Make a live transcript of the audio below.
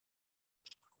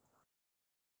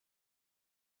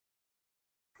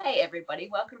Hey everybody,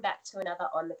 welcome back to another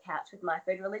On the Couch with My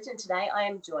Food Religion. Today I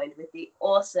am joined with the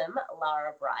awesome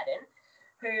Lara Briden,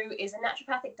 who is a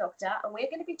naturopathic doctor, and we're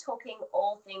going to be talking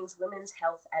all things women's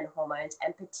health and hormones,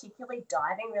 and particularly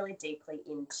diving really deeply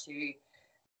into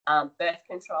birth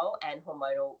control and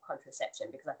hormonal contraception,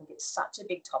 because I think it's such a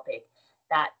big topic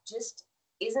that just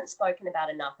isn't spoken about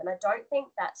enough. And I don't think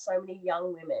that so many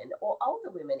young women, or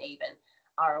older women even,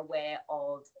 are aware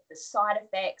of the side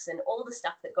effects and all the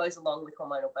stuff that goes along with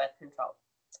hormonal birth control.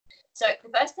 So the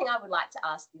first thing I would like to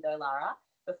ask you though, Lara,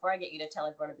 before I get you to tell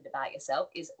everyone a bit about yourself,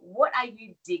 is what are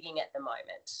you digging at the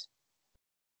moment?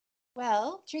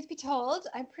 Well, truth be told,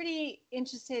 I'm pretty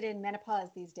interested in menopause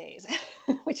these days,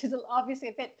 which is obviously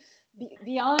a bit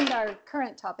beyond our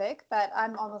current topic, but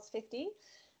I'm almost 50.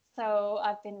 So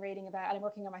I've been reading about, and I'm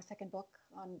working on my second book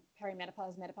on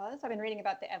perimenopause, menopause. I've been reading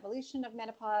about the evolution of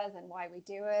menopause and why we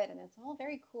do it, and it's all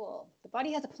very cool. The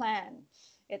body has a plan.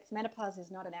 Menopause is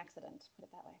not an accident, put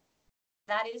it that way.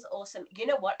 That is awesome. You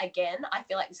know what? Again, I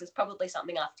feel like this is probably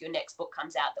something after your next book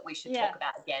comes out that we should talk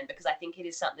about again, because I think it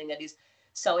is something that is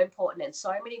so important. And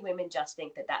so many women just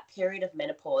think that that period of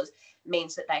menopause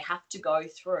means that they have to go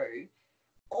through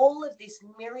all of this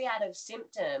myriad of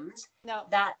symptoms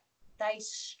that they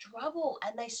struggle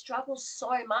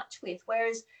so much with.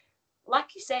 Whereas,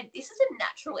 like you said, this is a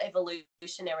natural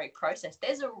evolutionary process.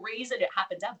 There's a reason it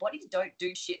happens. Our bodies don't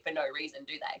do shit for no reason,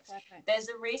 do they? Exactly. There's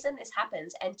a reason this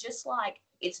happens. And just like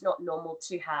it's not normal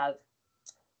to have,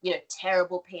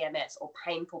 terrible PMS or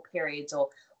painful periods or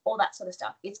all that sort of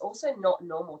stuff, it's also not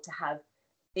normal to have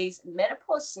these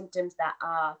menopause symptoms that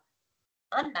are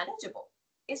unmanageable,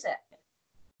 is it?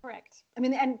 Correct. I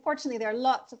mean, and fortunately, there are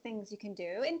lots of things you can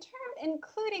do,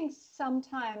 including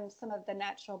sometimes some of the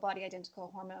natural body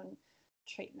identical hormone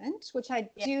treatment, which I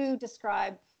do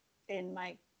describe in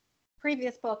my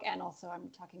previous book, and also I'm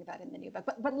talking about in the new book.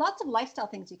 But lots of lifestyle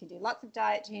things you can do, lots of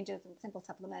diet changes and simple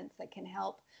supplements that can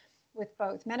help with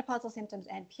both menopausal symptoms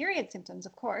and period symptoms,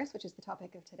 of course, which is the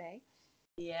topic of today.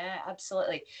 Yeah,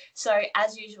 absolutely. So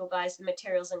as usual, guys, the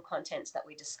materials and contents that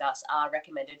we discuss are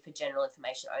recommended for general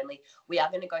information only. We are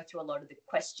going to go through a lot of the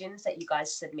questions that you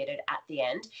guys submitted at the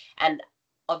end. And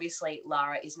obviously,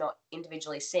 Lara is not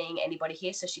individually seeing anybody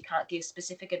here, so she can't give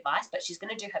specific advice, but she's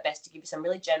going to do her best to give you some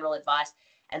really general advice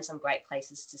and some great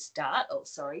places to start. Oh,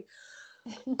 sorry.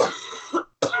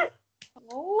 I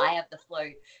have the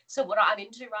flu. So what I'm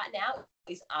into right now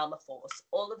is Armour Force.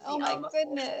 All of the Armour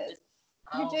Force.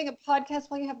 You're doing a podcast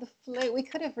while you have the flu. We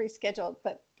could have rescheduled,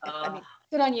 but I mean,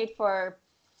 good on you for.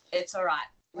 It's all right.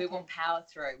 We will power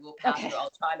through. We'll power through.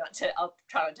 I'll try not to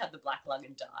have the black lung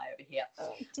and die over here.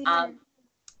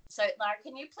 So, Lara,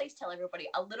 can you please tell everybody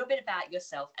a little bit about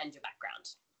yourself and your background?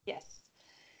 Yes.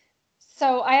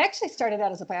 So I actually started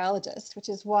out as a biologist, which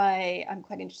is why I'm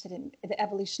quite interested in the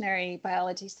evolutionary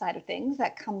biology side of things.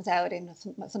 That comes out in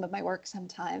some of my work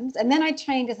sometimes. And then I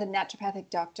trained as a naturopathic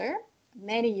doctor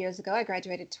many years ago. I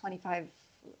graduated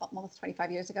almost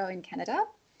 25 years ago in Canada.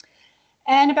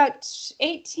 And about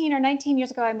 18 or 19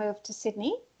 years ago, I moved to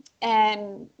Sydney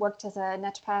and worked as a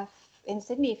naturopath in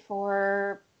Sydney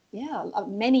for,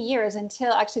 many years,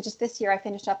 until actually just this year I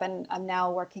finished up, and I'm now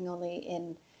working only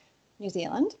in New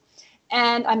Zealand.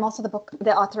 And I'm also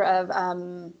the author of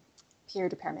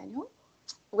Period Repair Manual,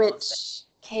 which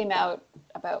came out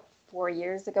about 4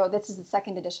 years ago. This is the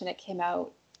second edition. It came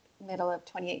out middle of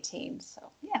 2018.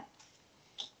 So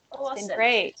awesome. It's been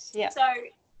great. Yeah. So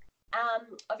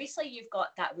obviously you've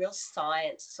got that real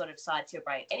science sort of side to your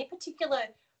brain. Any particular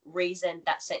reason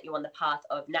that sent you on the path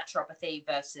of naturopathy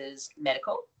versus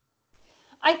medical?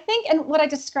 I think, and what I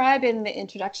describe in the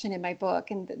introduction in my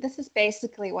book, and this is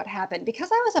basically what happened,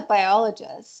 because I was a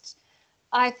biologist,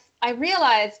 I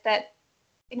realized that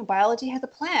biology has a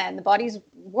plan. The bodies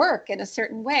work in a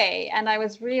certain way, and I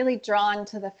was really drawn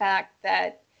to the fact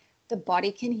that the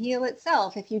body can heal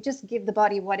itself if you just give the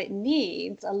body what it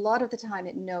needs. A lot of the time,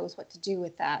 it knows what to do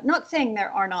with that. Not saying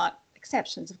there are not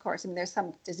exceptions, of course. I mean, there's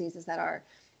some diseases that are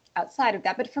outside of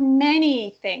that, but for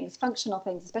many things, functional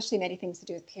things, especially many things to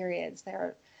do with periods,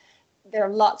 there are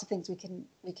lots of things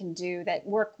we can do that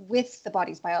work with the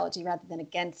body's biology rather than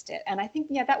against it. And I think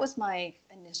that was my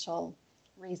initial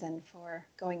reason for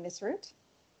going this route.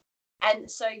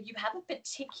 And so you have a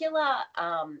particular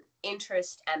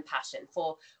interest and passion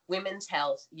for women's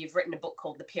health. You've written a book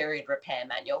called The Period Repair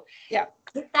Manual. Yeah.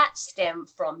 Did that stem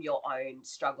from your own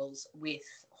struggles with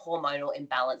hormonal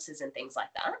imbalances and things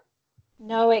like that?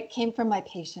 No, it came from my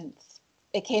patients.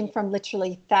 It came from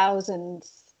literally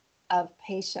thousands of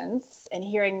patients, and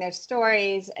hearing their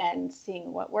stories and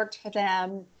seeing what worked for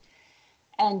them.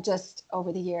 And just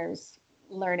over the years,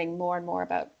 learning more and more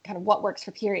about kind of what works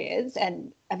for periods,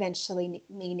 and eventually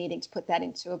me needing to put that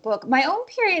into a book. My own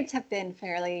periods have been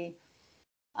fairly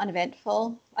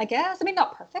uneventful, I guess. I mean,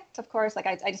 not perfect, of course. Like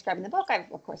I describe in the book,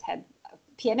 I've of course had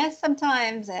PMS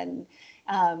sometimes, and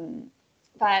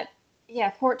but yeah,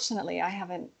 fortunately, I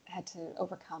haven't had to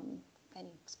overcome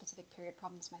any specific period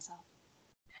problems myself.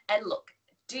 And look,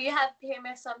 do you have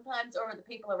PMS sometimes, or are the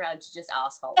people around you just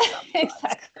assholes sometimes?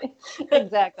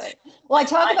 Exactly. Well, I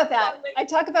talk about that. I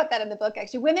talk about that in the book,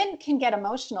 actually. Women can get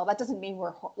emotional. That doesn't mean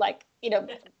we're like,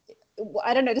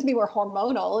 I don't know, it doesn't mean we're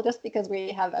hormonal just because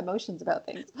we have emotions about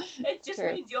things. It just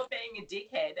means you're being a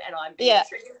dickhead and I'm being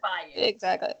triggered by you.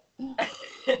 Exactly.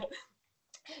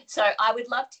 So I would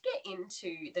love to get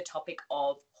into the topic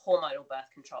of hormonal birth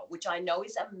control, which I know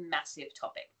is a massive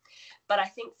topic. But I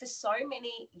think for so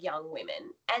many young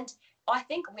women, and I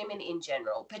think women in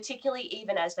general, particularly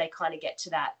even as they kind of get to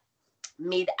that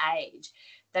mid-age,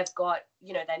 they've got,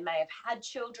 they may have had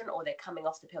children, or they're coming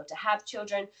off the pill to have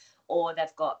children, or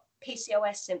they've got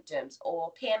PCOS symptoms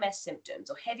or PMS symptoms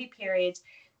or heavy periods,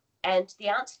 and the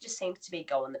answer just seems to be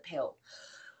go on the pill.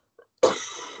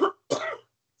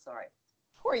 Sorry.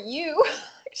 Poor you.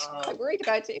 I'm worried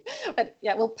about you. But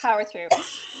yeah, we'll power through.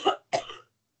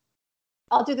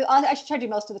 I should try to do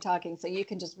most of the talking, so you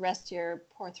can just rest your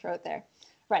poor throat there.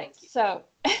 Right. So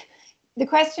the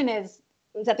question is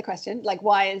that the question? Like,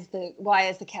 why is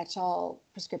the catch-all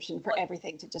prescription for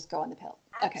everything to just go on the pill?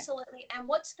 Absolutely. Okay. And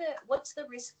what's the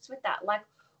risks with that? Like,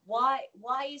 why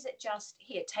is it just,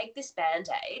 here, take this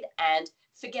Band-Aid and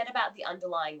forget about the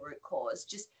underlying root cause?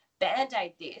 Just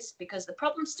Band-Aid this, because the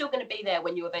problem's still going to be there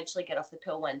when you eventually get off the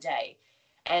pill one day.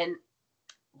 And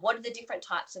what are the different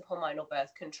types of hormonal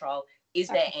birth control? Is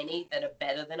there any that are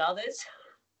better than others?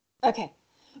 Okay.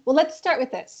 Well, let's start with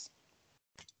this.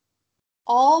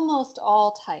 Almost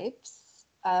all types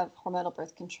of hormonal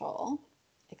birth control,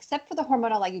 except for the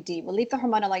hormonal IUD, we'll leave the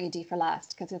hormonal IUD for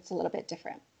last because it's a little bit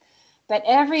different. But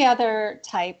every other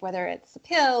type, whether it's the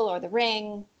pill or the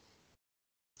ring,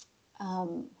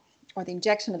 or the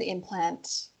injection or the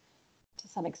implant, to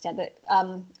some extent,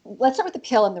 let's start with the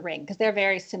pill and the ring, because they're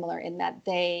very similar in that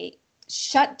they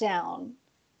shut down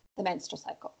the menstrual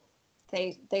cycle.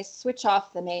 They switch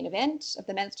off the main event of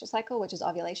the menstrual cycle, which is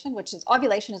ovulation.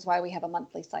 Ovulation is why we have a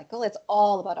monthly cycle. It's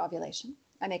all about ovulation.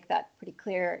 I make that pretty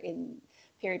clear in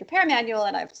Period Repair Manual,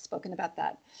 and I've spoken about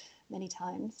that many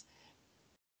times.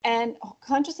 And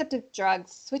contraceptive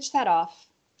drugs switch that off.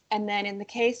 And then in the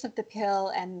case of the pill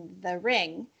and the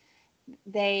ring,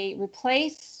 they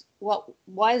replace what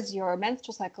was your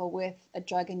menstrual cycle with a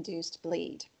drug-induced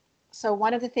bleed. So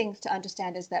one of the things to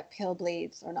understand is that pill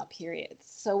bleeds are not periods.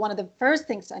 So one of the first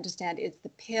things to understand is the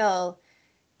pill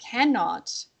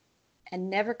cannot and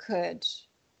never could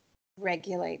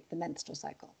regulate the menstrual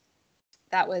cycle.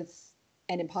 That was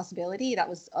an impossibility. That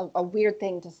was a weird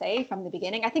thing to say from the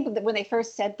beginning. I think that when they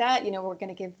first said that, we're going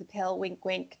to give the pill wink,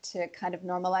 wink to kind of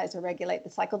normalize or regulate the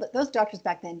cycle, that those doctors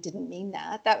back then didn't mean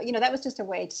that. That was just a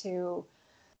way to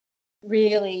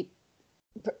really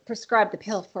prescribe the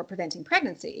pill for preventing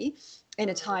pregnancy in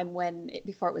a time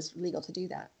before it was legal to do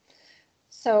that.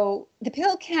 So the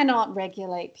pill cannot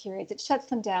regulate periods. It shuts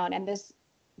them down. And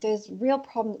there's real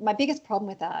problem. My biggest problem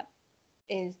with that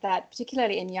is that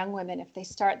particularly in young women, if they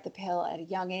start the pill at a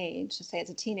young age, say as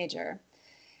a teenager,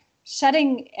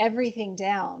 shutting everything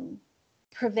down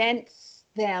prevents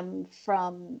them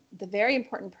from the very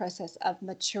important process of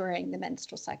maturing the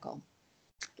menstrual cycle.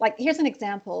 Like, here's an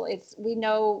example. We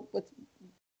know what's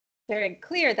very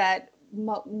clear that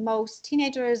most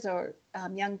teenagers or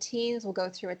young teens will go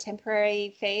through a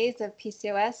temporary phase of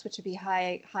PCOS, which would be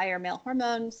higher male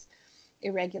hormones,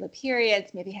 irregular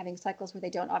periods, maybe having cycles where they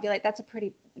don't ovulate. That's a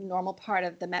pretty normal part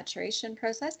of the maturation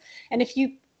process.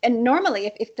 And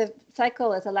normally, if the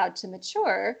cycle is allowed to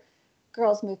mature,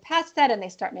 girls move past that and they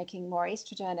start making more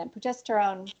estrogen and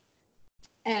progesterone,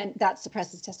 and that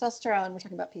suppresses testosterone. We're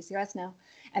talking about PCOS now,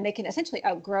 and they can essentially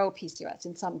outgrow PCOS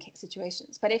in some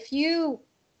situations. But if you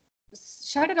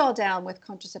shut it all down with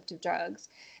contraceptive drugs,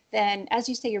 then, as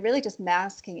you say, you're really just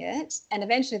masking it, and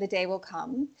eventually the day will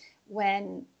come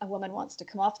when a woman wants to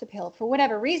come off the pill for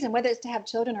whatever reason, whether it's to have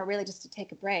children or really just to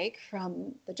take a break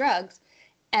from the drugs,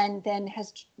 and then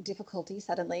has difficulty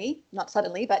not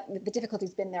suddenly, but the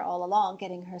difficulty's been there all along,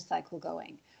 getting her cycle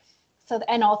going.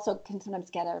 And also can sometimes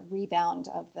get a rebound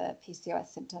of the PCOS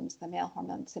symptoms, the male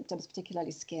hormone symptoms,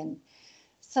 particularly skin.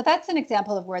 So that's an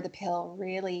example of where the pill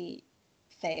really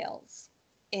fails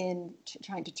in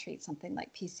trying to treat something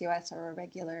like PCOS or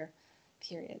irregular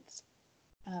periods.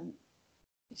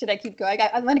 Should I keep going?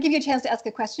 I'm going to give you a chance to ask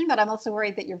a question, but I'm also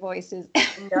worried that your voice is.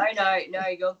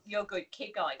 No, you're good.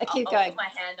 Keep going. Keep I'll going. put my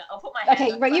hand up. I'll put my hand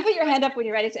Okay, up. right. You put your hand up when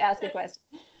you're ready to ask a question.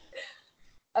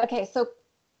 Okay, so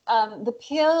the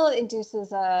pill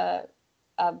induces a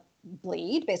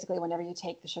bleed, basically, whenever you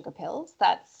take the sugar pills.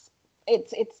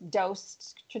 It's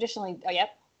dosed traditionally. Oh,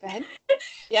 yep. Go ahead.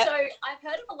 Yep. So I've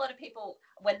heard of a lot of people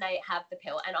when they have the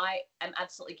pill, and I am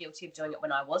absolutely guilty of doing it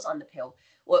when I was on the pill,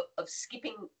 of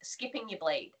skipping your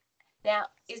bleed. Now,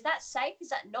 is that safe? Is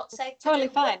that not safe? Totally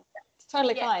fine. It's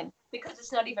totally fine. Because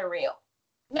it's not even real.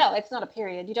 No, it's not a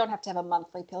period. You don't have to have a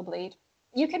monthly pill bleed.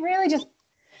 You can really just,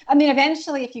 I mean,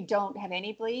 eventually, if you don't have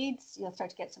any bleeds, you'll start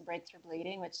to get some breakthrough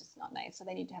bleeding, which is not nice. So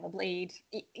they need to have a bleed.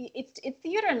 It's the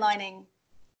uterine lining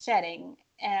shedding,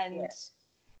 and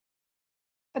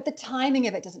but the timing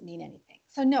of it doesn't mean anything.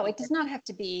 So no, it does not have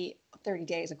to be 30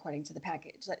 days according to the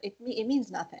package. It means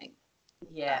nothing.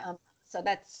 Yeah. So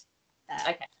that's that.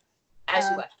 Okay. As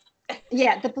you were.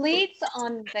 Yeah, the bleeds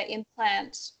on the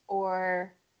implant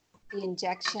or the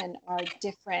injection are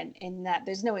different in that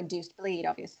there's no induced bleed,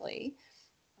 obviously.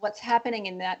 What's happening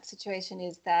in that situation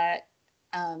is that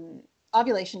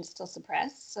ovulation is still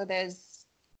suppressed. So there's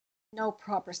no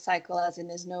proper cycle, as in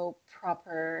there's no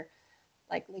proper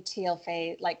like luteal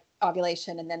phase, like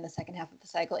ovulation, and then the second half of the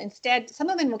cycle. Instead, some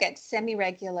women will get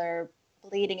semi-regular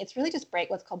bleeding. It's really just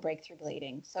what's called breakthrough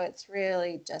bleeding. So it's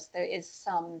really just, there is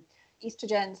some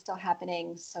estrogen still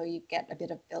happening, so you get a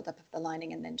bit of buildup of the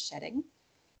lining and then shedding.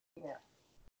 Yeah.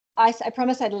 I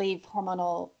promised I'd leave the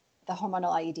hormonal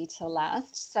IUD till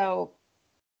last. So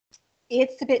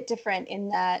it's a bit different in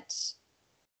that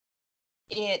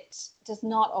it does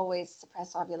not always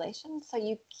suppress ovulation. So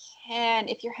you can,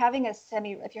 if you're having a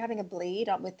bleed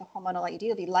with the hormonal IUD,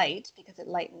 it'll be light because it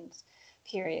lightens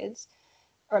periods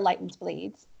or lightens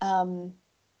bleeds.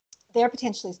 They're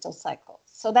potentially still cycles.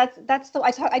 So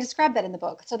I described that in the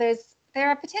book. So there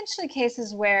are potentially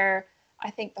cases where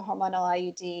I think the hormonal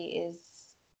IUD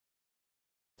is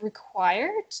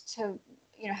required to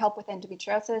help with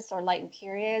endometriosis or lighten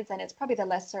periods, and it's probably the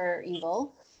lesser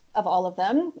evil of all of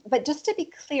them. But just to be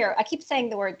clear, I keep saying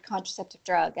the word contraceptive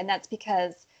drug, and that's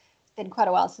because it's been quite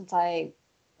a while since I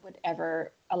would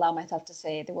ever allow myself to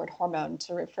say the word hormone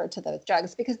to refer to those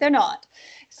drugs, because they're not.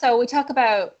 So we talk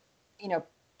about,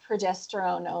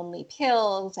 progesterone only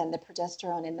pills and the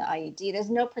progesterone in the IUD. There's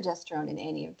no progesterone in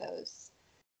any of those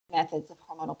methods of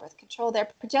hormonal birth control. They're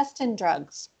progestin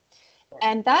drugs.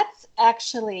 And that's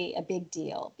actually a big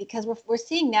deal, because we're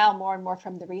seeing now more and more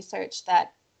from the research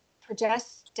that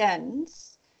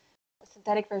progestins, a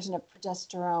synthetic version of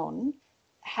progesterone,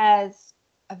 has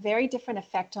a very different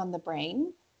effect on the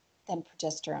brain than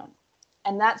progesterone.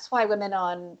 And that's why women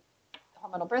on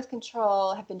hormonal birth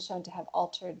control have been shown to have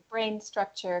altered brain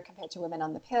structure compared to women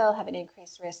on the pill, have an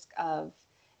increased risk of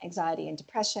anxiety and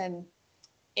depression.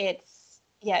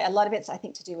 A lot of it's, I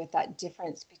think, to do with that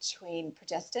difference between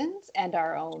progestins and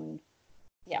our own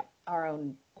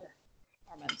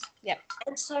hormones. Yeah.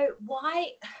 And so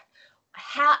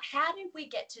how did we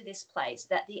get to this place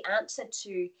that the answer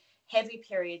to heavy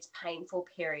periods, painful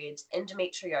periods,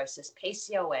 endometriosis,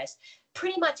 PCOS,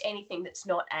 pretty much anything that's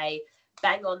not a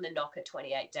bang on the knocker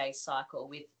 28-day cycle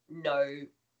with no,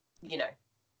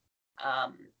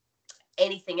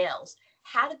 anything else,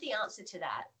 how did the answer to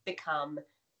that become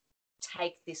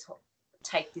take this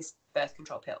birth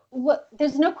control pill? Well,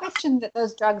 there's no question that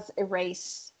those drugs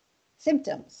erase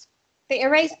symptoms. They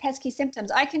erase pesky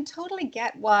symptoms. I can totally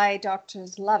get why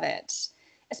doctors love it,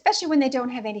 especially when they don't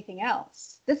have anything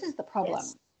else. This is the problem.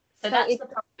 Yes. So that's the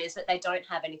problem, is that they don't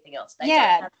have anything else. They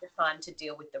don't have the time to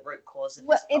deal with the root cause of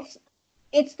this problem.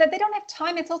 It's that they don't have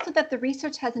time. It's also that the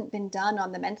research hasn't been done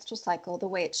on the menstrual cycle the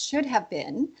way it should have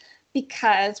been,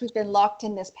 because we've been locked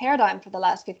in this paradigm for the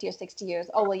last 50 or 60 years.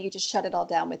 Oh, well, you just shut it all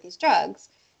down with these drugs.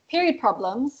 Period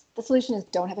problems, the solution is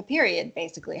don't have a period,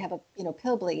 basically. Have a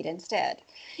pill bleed instead.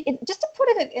 Just to put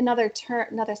it in another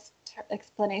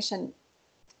explanation,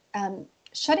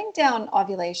 shutting down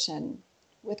ovulation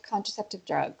with contraceptive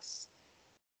drugs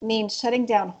means shutting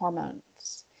down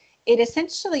hormones. It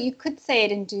essentially, you could say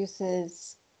it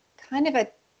induces kind of a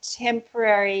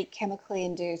temporary chemically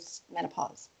induced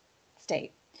menopause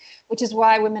state, which is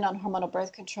why women on hormonal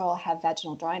birth control have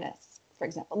vaginal dryness, for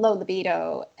example, low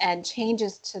libido, and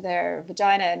changes to their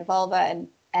vagina and vulva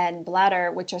and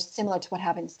bladder, which are similar to what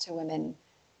happens to women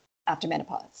after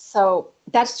menopause. So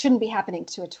that shouldn't be happening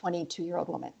to a 22-year-old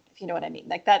woman, if you know what I mean.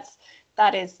 Like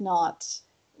that is not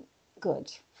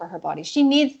good for her body. She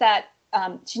needs that.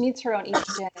 She needs her own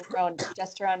estrogen and her own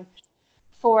progesterone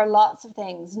for lots of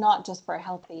things, not just for a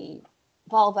healthy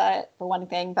vulva, for one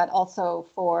thing, but also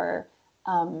for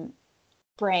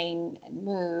brain and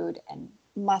mood and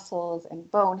muscles and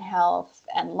bone health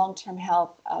and long-term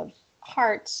health of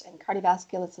heart and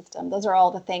cardiovascular system. Those are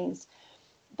all the things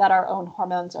that our own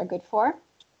hormones are good for.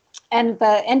 And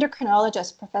the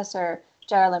endocrinologist, Professor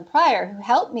Geraldine Pryor, who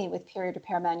helped me with Period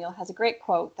Repair Manual, has a great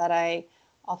quote that I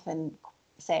often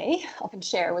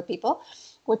share with people,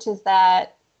 which is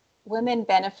that women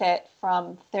benefit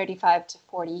from 35 to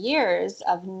 40 years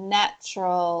of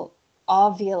natural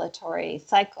ovulatory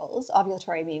cycles.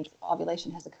 Ovulatory means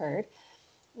ovulation has occurred,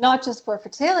 not just for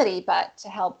fertility, but to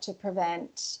help to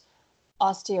prevent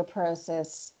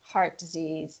osteoporosis, heart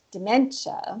disease,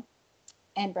 dementia,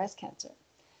 and breast cancer.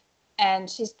 And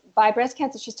by breast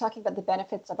cancer, she's talking about the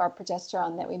benefits of our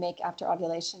progesterone that we make after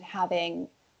ovulation having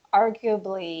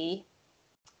arguably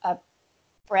a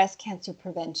breast cancer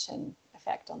prevention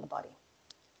effect on the body.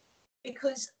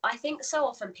 Because I think so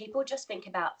often people just think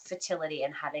about fertility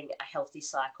and having a healthy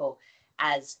cycle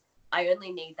as I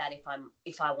only need that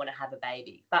if I want to have a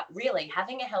baby. But really,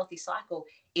 having a healthy cycle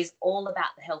is all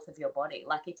about the health of your body.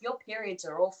 Like if your periods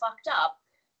are all fucked up,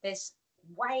 there's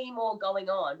way more going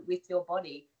on with your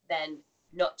body than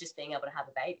not just being able to have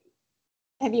a baby.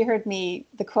 Have you heard me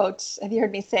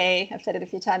say, I've said it a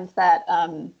few times, that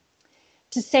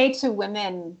to say to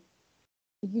women,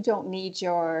 you don't need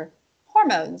your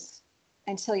hormones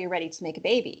until you're ready to make a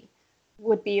baby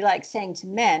would be like saying to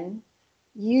men,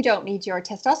 you don't need your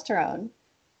testosterone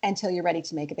until you're ready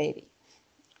to make a baby.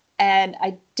 And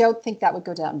I don't think that would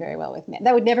go down very well with men.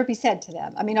 That would never be said to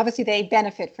them. I mean, obviously they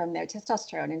benefit from their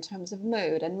testosterone in terms of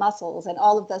mood and muscles and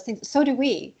all of those things. So do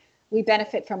we. We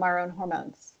benefit from our own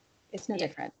hormones. It's no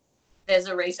different. There's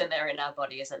a reason they're in our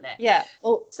body, isn't there? Yeah.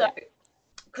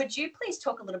 Could you please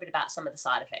talk a little bit about some of the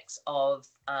side effects of,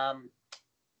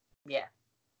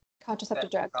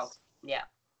 contraceptive drugs? Control. Yeah.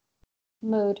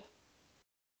 Mood.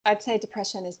 I'd say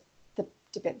depression is the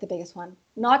biggest one.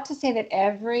 Not to say that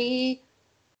every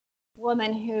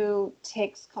woman who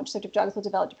takes contraceptive drugs will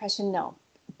develop depression, no.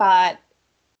 But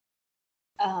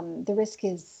the risk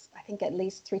is, I think, at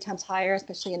least 3 times higher,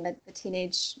 especially in the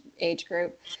teenage age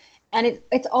group. And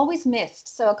it's always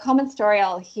missed. So a common story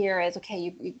I'll hear is,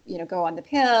 okay, you go on the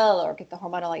pill or get the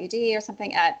hormonal IUD or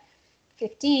something at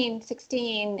 15,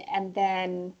 16, and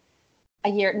then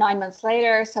 9 months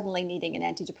later, suddenly needing an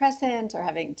antidepressant or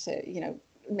having to,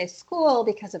 miss school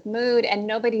because of mood, and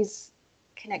nobody's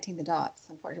connecting the dots,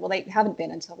 unfortunately. Well, they haven't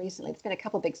been until recently. There's been a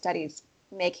couple of big studies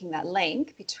making that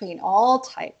link between all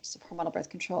types of hormonal birth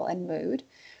control and mood.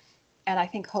 And I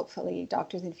think hopefully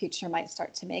doctors in future might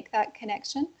start to make that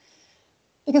connection.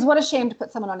 Because what a shame to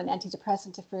put someone on an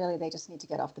antidepressant if really they just need to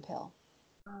get off the pill.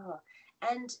 Oh,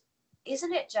 and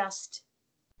isn't it just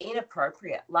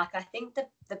inappropriate? Like, I think the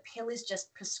pill is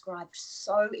just prescribed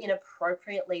so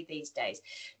inappropriately these days.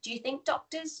 Do you think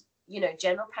doctors,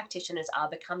 general practitioners are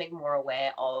becoming more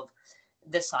aware of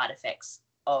the side effects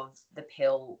of the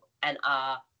pill and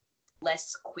are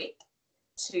less quick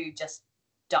to just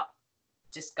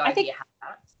go to your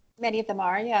habit? Many of them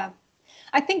are, yeah.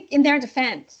 I think in their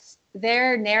defense,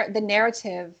 the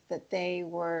narrative that they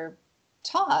were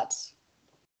taught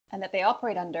and that they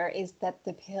operate under is that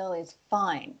the pill is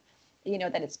fine.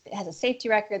 That it has a safety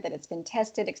record, that it's been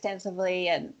tested extensively,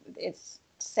 and it's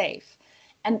safe.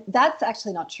 And that's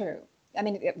actually not true. I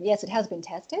mean, yes, it has been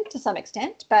tested to some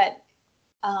extent, but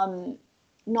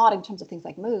not in terms of things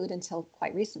like mood until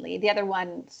quite recently. The other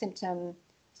one symptom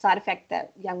side effect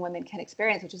that young women can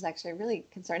experience, which is actually a really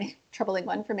concerning, troubling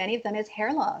one for many of them, is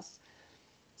hair loss.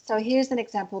 So here's an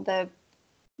example. The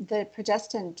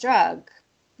progestin drug,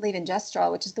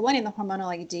 levonorgestrel, which is the one in the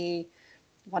hormonal IUD,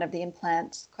 one of the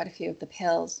implants, quite a few of the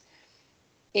pills,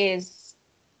 is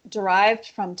derived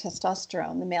from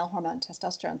testosterone, the male hormone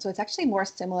testosterone. So it's actually more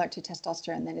similar to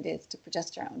testosterone than it is to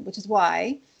progesterone, which is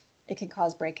why it can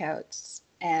cause breakouts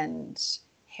and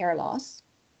hair loss.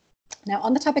 Now,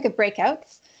 on the topic of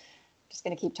breakouts, I'm just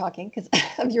going to keep talking because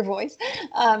of your voice.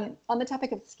 On the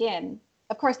topic of skin,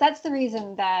 of course, that's the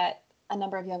reason that a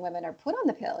number of young women are put on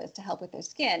the pill, is to help with their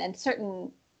skin. And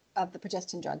certain of the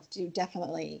progestin drugs do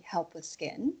definitely help with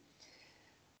skin.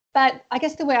 But I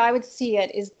guess the way I would see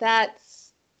it is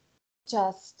that's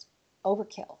just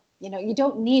overkill. You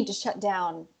don't need to shut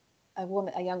down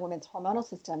a young woman's hormonal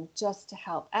system just to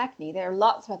help acne. There are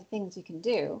lots of other things you can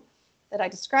do that I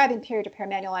describe in Period Repair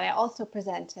Manual, and I also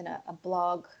present in a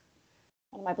blog,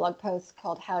 one of my blog posts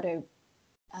called How to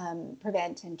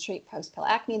Prevent and Treat Post-Pill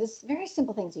Acne. There's very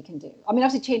simple things you can do. I mean,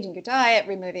 obviously changing your diet,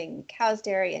 removing cow's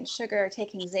dairy and sugar,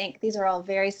 taking zinc. These are all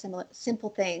very simple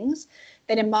things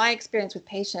that in my experience with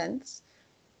patients,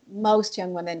 most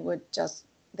young women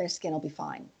their skin will be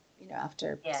fine,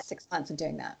 after 6 months of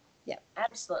doing that. Yeah.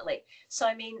 Absolutely. So,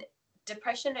 I mean,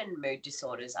 depression and mood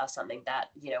disorders are something that,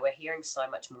 we're hearing so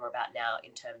much more about now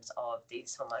in terms of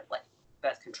these hormone, like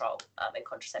birth control and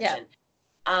contraception.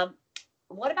 Yeah.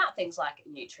 What about things like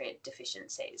nutrient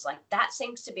deficiencies? Like that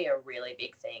seems to be a really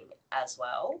big thing as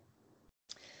well.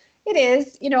 It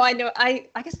is.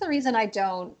 I guess the reason I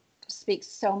don't speak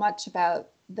so much about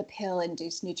the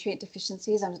pill-induced nutrient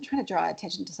deficiencies, I'm trying to draw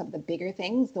attention to some of the bigger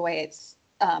things, the way it's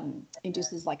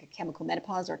induces like a chemical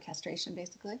menopause or castration,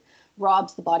 basically,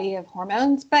 robs the body of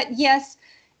hormones. But yes,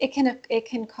 it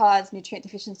can cause nutrient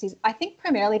deficiencies, I think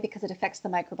primarily because it affects the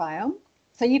microbiome.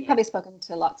 So you've probably spoken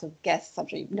to lots of guests, I'm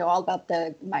sure you know all about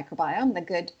the microbiome, the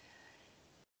good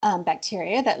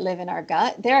bacteria that live in our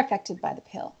gut. They're affected by the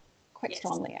pill quite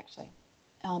strongly, actually,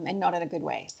 and not in a good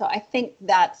way. So I think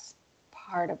that's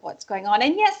part of what's going on.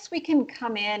 And yes, we can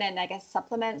come in and I guess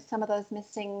supplement some of those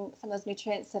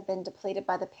nutrients have been depleted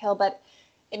by the pill, but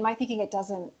in my thinking, it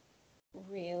doesn't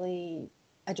really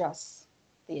address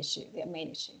the issue, the main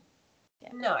issue. Yeah.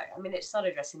 No, I mean, it's not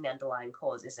addressing the underlying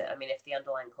cause, is it? I mean, if the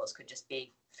underlying cause could just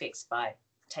be fixed by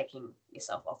taking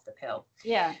yourself off the pill.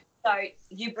 Yeah. So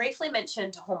you briefly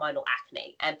mentioned hormonal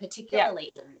acne, and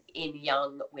particularly in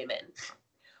young women.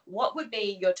 What would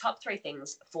be your top 3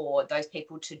 things for those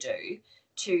people to do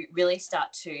to really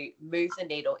start to move the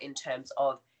needle in terms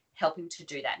of helping to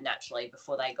do that naturally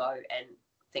before they go and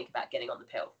think about getting on the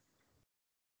pill?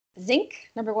 Zinc,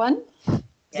 number 1.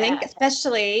 Zinc,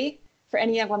 especially for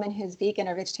any young woman who's vegan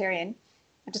or vegetarian.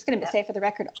 I'm just going to say for the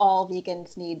record, all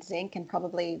vegans need zinc and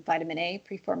probably vitamin A,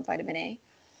 preformed vitamin A.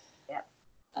 Yeah.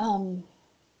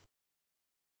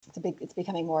 It's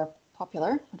becoming more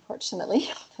popular, unfortunately.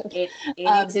 Vegan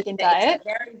diet. It's a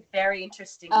very, very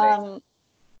interesting move.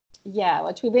 Yeah,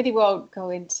 which we maybe won't go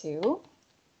into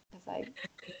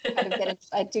because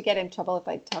I do get in trouble if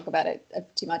I talk about it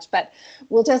too much. But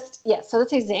we'll just so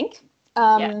let's say zinc.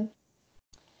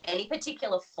 Any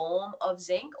particular form of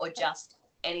zinc, or just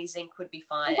any zinc would be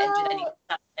fine? Well, and do they need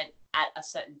supplement at a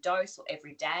certain dose or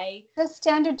every day? The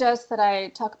standard dose that I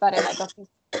talk about in my book is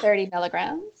 30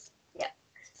 milligrams. Yeah.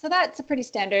 So that's a pretty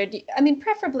standard. I mean,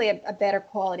 preferably a better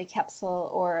quality capsule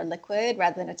or a liquid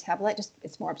rather than a tablet. Just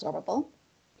it's more absorbable.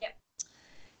 Yep.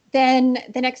 Then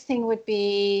the next thing would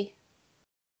be,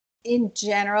 in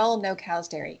general, no cow's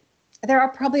dairy. There are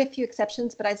probably a few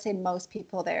exceptions, but I'd say most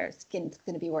people, their skin's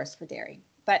going to be worse for dairy.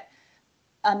 But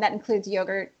that includes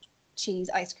yogurt, cheese,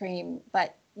 ice cream.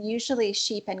 But usually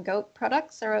sheep and goat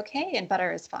products are okay, and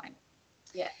butter is fine.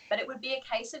 Yeah, but it would be a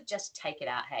case of just take it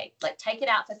out. Hey, like take it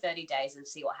out for 30 days and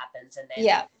see what happens, and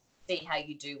then see how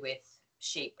you do with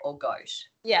sheep or goat.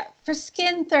 Yeah, for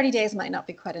skin, 30 days might not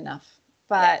be quite enough.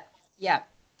 But yeah.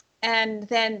 And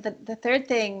then the third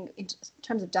thing in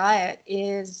terms of diet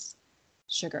is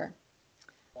sugar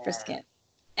for skin.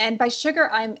 And by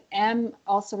sugar, I am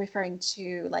also referring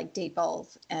to like date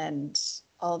balls and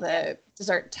all the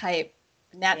dessert type,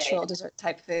 natural dessert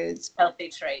type foods. Healthy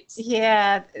treats.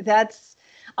 Yeah,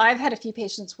 I've had a few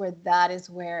patients where that is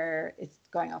where it's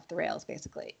going off the rails,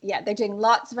 basically. Yeah, they're doing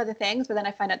lots of other things, but then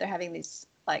I find out they're having these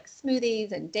like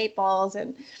smoothies and date balls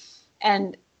and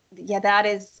that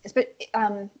is,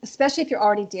 especially if you're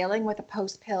already dealing with a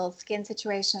post-pill skin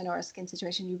situation or a skin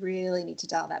situation, you really need to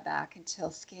dial that back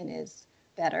until skin is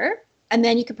better. And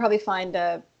then you could probably find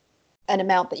an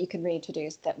amount that you can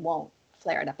reintroduce that won't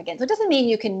flare it up again. So it doesn't mean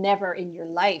you can never in your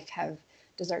life have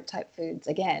dessert type foods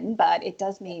again, but it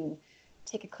does mean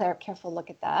take a careful look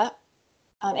at that.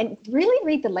 And really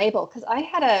read the label, because I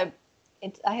had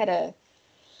a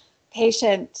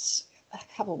patient a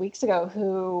couple of weeks ago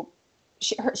who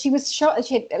she was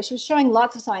showing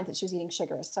lots of signs that she was eating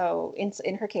sugar. So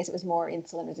in her case, it was more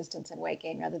insulin resistance and weight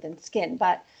gain rather than skin.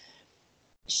 But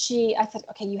I said,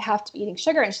 okay, you have to be eating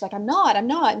sugar. And she's like, I'm not.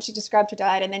 And she described her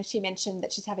diet. And then she mentioned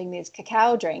that she's having these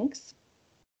cacao drinks.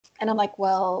 And I'm like,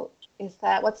 well,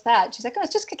 what's that? She's like, oh,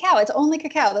 it's just cacao. It's only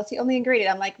cacao. That's the only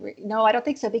ingredient. I'm like, no, I don't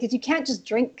think so, because you can't just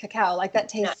drink cacao. Like that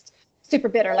tastes super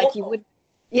bitter. Like you would.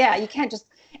 Yeah, you can't just.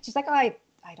 She's like, oh, I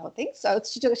don't think so.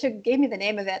 She gave me the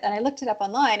name of it, and I looked it up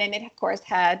online, and it of course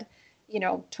had,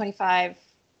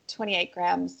 28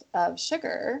 grams of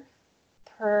sugar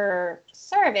per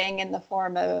serving in the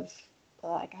form of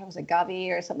like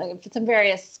agave or something, some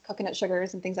various coconut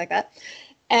sugars and things like that.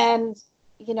 And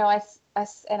I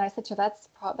said to her,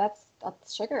 that's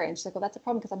sugar, and she's like, well, that's a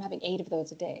problem because I'm having 8 of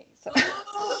those a day. So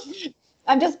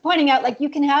I'm just pointing out, like, you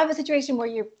can have a situation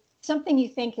where something you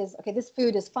think is okay, this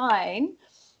food is fine.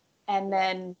 And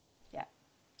then,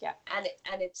 and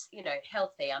it's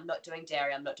healthy. I'm not doing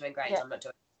dairy. I'm not doing grains. I'm not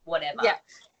doing whatever. Yeah.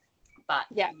 But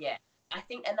I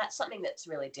think, and that's something that's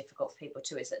really difficult for people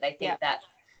too, is that they think that,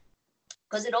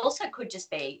 because it also could just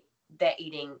be they're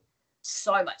eating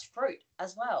so much fruit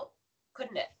as well,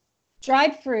 couldn't it?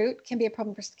 Dried fruit can be a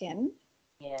problem for skin.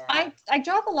 Yeah. I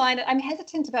draw the line. I'm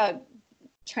hesitant about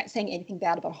saying anything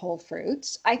bad about whole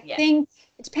fruit. I Yeah. think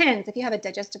it depends. If you have a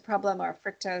digestive problem or a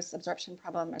fructose absorption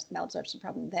problem or malabsorption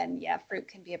problem, then yeah, fruit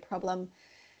can be a problem.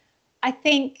 I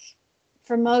think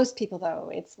for most people, though,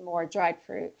 it's more dried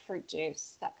fruit, fruit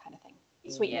juice, that kind of thing.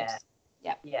 Yeah. Sweeteners.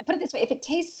 Yeah. Yeah. Put it this way: if it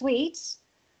tastes sweet,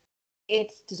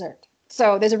 it's dessert.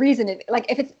 So there's a reason.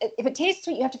 If it tastes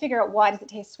sweet, you have to figure out why does it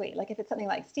taste sweet. Like if it's something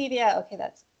like stevia, okay,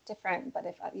 that's different. But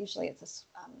if usually it's this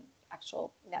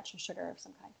actual natural sugar of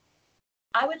some kind.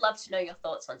 I would love to know your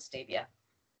thoughts on stevia.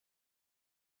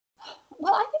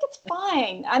 Well, I think it's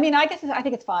fine. I mean, I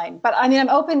think it's fine. But I mean, I'm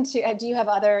open to. Do you have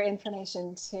other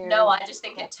information to? No, I just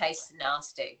think it tastes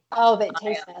nasty. Oh, that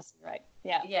tastes nasty, right?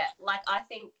 Yeah. Yeah, like I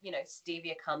think,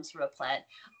 stevia comes from a plant.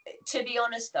 To be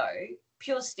honest, though,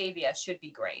 pure stevia should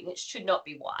be green. It should not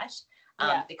be white.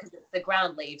 Because it's the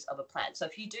ground leaves of a plant. So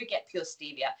if you do get pure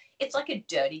stevia, it's like a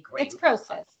dirty green. It's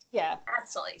processed. Yeah.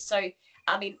 Absolutely. So,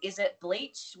 I mean, is it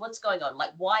bleached? What's going on?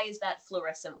 Like, why is that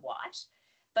fluorescent white?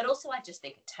 But also, I just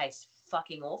think it tastes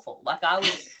fucking awful. Like, I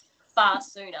would far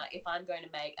sooner, if I'm going to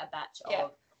make a batch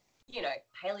of,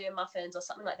 paleo muffins or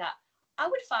something like that, I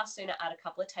would far sooner add a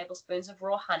couple of tablespoons of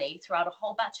raw honey, throw out a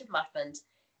whole batch of muffins,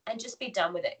 and just be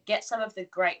done with it. Get some of the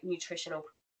great nutritional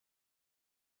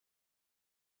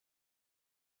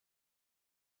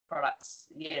products,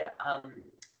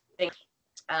 things,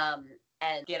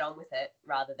 and get on with it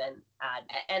rather than add.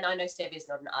 And I know stevia is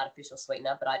not an artificial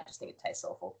sweetener, but I just think it tastes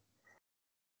awful.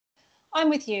 I'm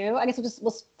with you. I guess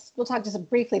we'll talk just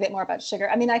briefly a bit more about sugar.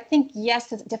 I mean, I think yes,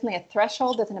 there's definitely a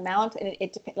threshold. There's an amount, and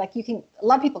it like a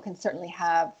lot of people can certainly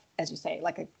have, as you say,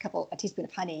 like a teaspoon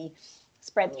of honey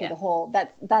spread through the whole.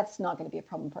 That's not going to be a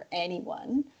problem for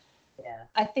anyone. Yeah.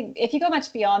 I think if you go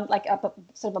much beyond, like up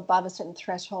sort of above a certain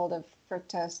threshold of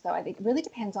fructose, though, I think it really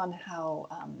depends on how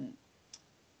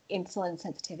insulin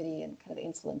sensitivity and kind of the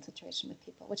insulin situation with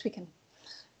people, which we can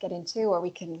get into, or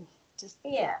we can just.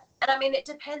 Yeah. And I mean, it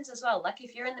depends as well. Like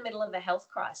if you're in the middle of a health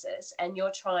crisis and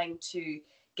you're trying to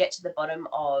get to the bottom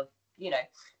of,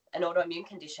 an autoimmune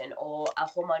condition or a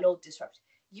hormonal disruption,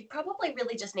 you probably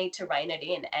really just need to rein it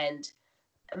in. And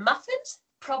muffins,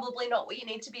 probably not what you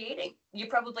need to be eating. You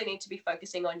probably need to be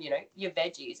focusing on, your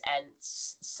veggies and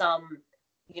some,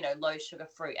 low sugar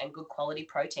fruit and good quality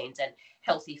proteins and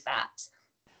healthy fats.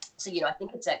 So, I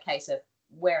think it's a case of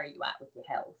where are you at with your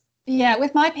health? Yeah,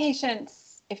 with my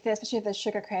patients, especially if there's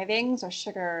sugar cravings or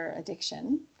sugar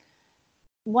addiction,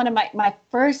 one of my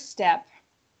first step,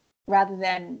 rather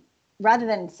than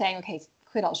saying, okay,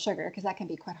 quit all sugar, because that can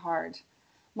be quite hard.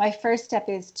 My first step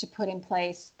is to put in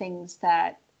place things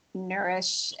that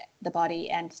nourish the body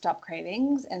and stop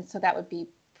cravings. And so that would be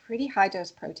pretty high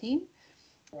dose protein,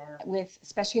 with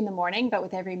especially in the morning, but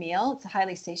with every meal. It's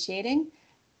highly satiating,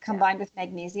 combined with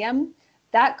magnesium.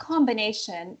 That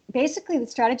combination, basically the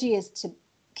strategy is to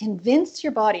convince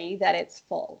your body that it's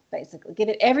full, basically. Give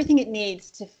it everything it needs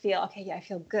to feel, okay, yeah, I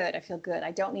feel good.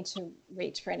 I don't need to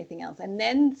reach for anything else. And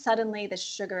then suddenly the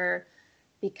sugar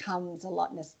becomes a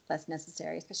lot less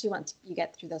necessary, especially once you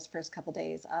get through those first couple of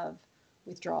days of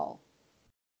withdrawal.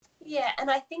 Yeah, and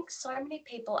I think so many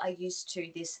people are used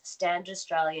to this standard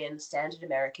Australian, standard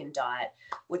American diet,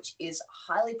 which is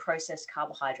highly processed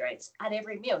carbohydrates at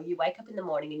every meal. You wake up in the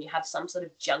morning and you have some sort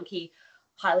of junky,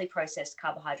 highly processed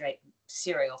carbohydrate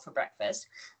cereal for breakfast.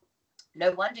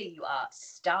 No wonder you are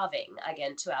starving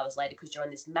again 2 hours later, because you're on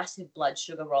this massive blood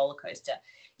sugar roller coaster.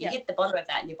 You hit the bottom of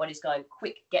that and your body's going,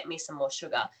 quick, get me some more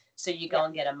sugar. So you go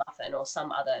and get a muffin or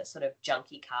some other sort of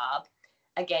junky carb.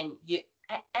 Again,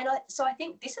 so I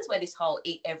think this is where this whole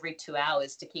eat every 2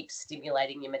 hours to keep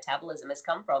stimulating your metabolism has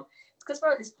come from. It's because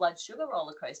we're on this blood sugar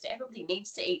roller coaster. Everybody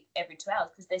needs to eat every 2 hours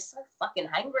because they're so fucking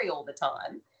hungry all the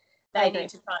time. They need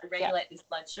to try and regulate this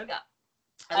blood sugar.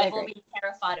 And they've all been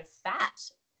terrified of fat.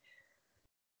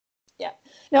 Yeah.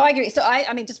 No, I agree. So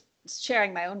I mean, just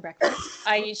sharing my own breakfast,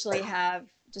 I usually have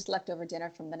just leftover dinner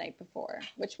from the night before,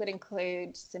 which would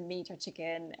include some meat or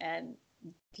chicken and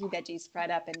a few veggies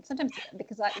fried up, and sometimes a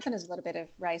little bit of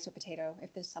rice or potato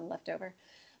if there's some left over.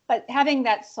 But having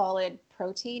that solid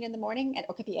protein in the morning, and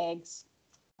it could be eggs,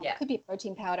 it could be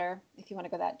protein powder if you want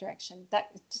to go that direction.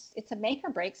 It's a make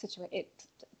or break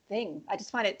thing. I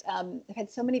just find it. I've had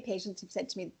so many patients who've said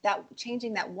to me that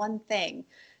changing that one thing,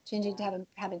 to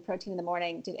having protein in the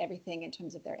morning, did everything in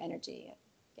terms of their energy.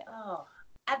 Yeah. Oh,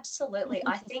 absolutely.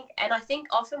 I think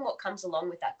often what comes along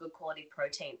with that good quality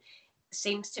protein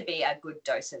seems to be a good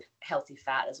dose of healthy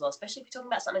fat as well, especially if you're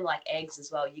talking about something like eggs as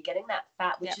well. You're getting that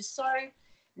fat, which is so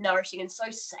nourishing and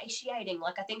so satiating.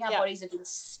 Like, I think our Yeah. bodies have been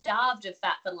starved of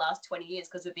fat for the last 20 years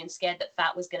because we've been scared that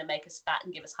fat was going to make us fat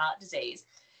and give us heart disease.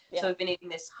 Yeah. So we've been eating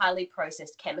this highly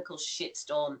processed chemical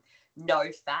shitstorm,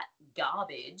 no fat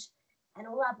garbage. And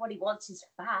all our body wants is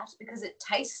fat because it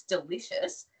tastes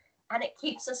delicious and it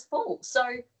keeps us full.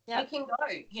 So Yeah. we can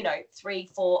go, 3,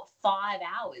 4, 5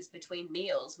 hours between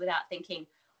meals without thinking,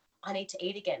 I need to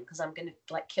eat again because I'm going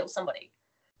to like kill somebody.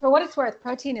 For what it's worth,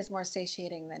 protein is more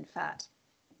satiating than fat.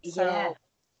 So Yeah.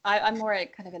 I'm more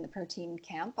kind of in the protein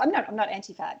camp. I'm not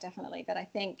anti-fat, definitely, but I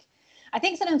think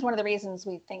sometimes one of the reasons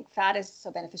we think fat is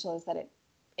so beneficial is that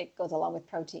it goes along with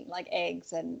protein, like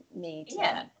eggs and meat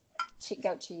Yeah. and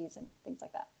goat cheese and things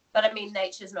like that. But I mean,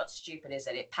 nature's not stupid, is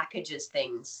it? It packages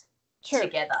things True.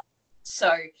 together.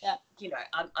 So, Yeah.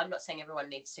 I'm not saying everyone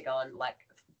needs to go and like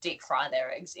deep fry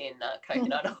their eggs in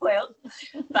coconut oil,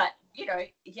 but your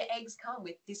eggs come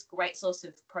with this great source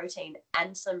of protein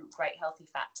and some great healthy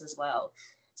fats as well.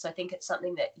 So I think it's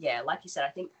something that, like you said, I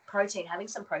think having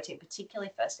some protein,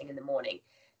 particularly first thing in the morning,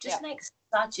 just makes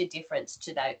such a difference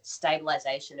to that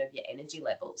stabilization of your energy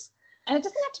levels. And it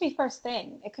doesn't have to be first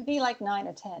thing. It could be like 9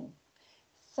 or 10.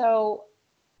 So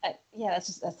that's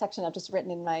just a section I've just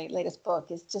written in my latest book,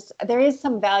 is just there is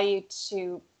some value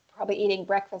to probably eating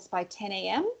breakfast by 10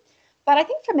 a.m. But I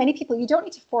think for many people, you don't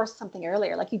need to force something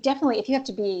earlier. Like, you definitely, if you have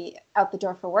to be out the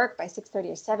door for work by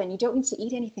 6:30 or 7, you don't need to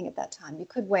eat anything at that time. You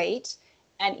could wait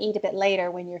and eat a bit later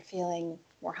when you're feeling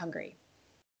more hungry.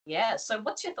 Yeah. So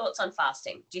what's your thoughts on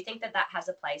fasting? Do you think that has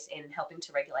a place in helping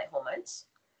to regulate hormones?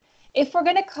 If we're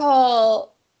going to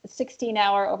call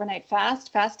 16-hour overnight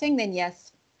fasting, then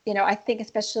yes. I think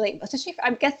especially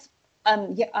I guess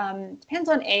depends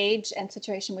on age and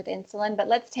situation with insulin, but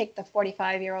let's take the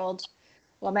 45-year-old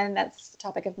woman, that's the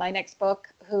topic of my next book,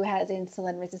 who has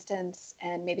insulin resistance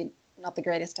and maybe not the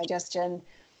greatest digestion.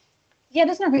 Yeah,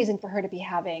 there's no reason for her to be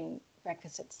having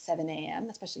breakfast at 7 a.m.,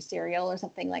 especially cereal or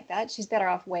something like that. She's better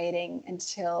off waiting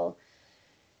until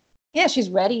she's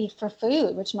ready for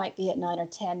food, which might be at 9 or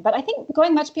 10. But I think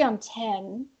going much beyond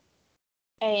 10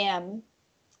 a.m.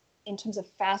 in terms of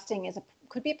fasting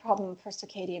could be a problem for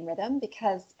circadian rhythm,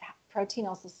 because protein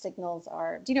also signals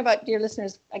do you know about, your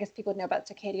listeners, I guess people would know about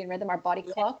circadian rhythm, our body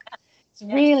clock. It's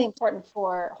really important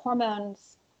for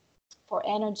hormones, for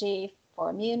energy, for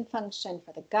immune function,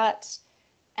 for the gut.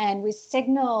 And we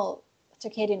signal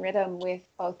circadian rhythm with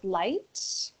both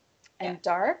light and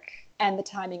dark and the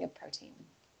timing of protein.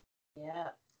 Yeah.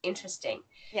 Interesting.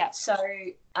 Yeah. So,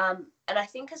 and I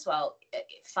think as well,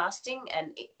 fasting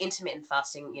and intermittent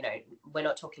fasting, we're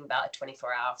not talking about a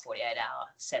 24-hour, 48-hour,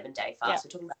 7-day fast. Yeah. We're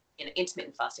talking about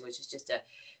intermittent fasting, which is just a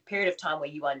period of time where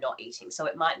you are not eating. So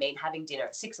it might mean having dinner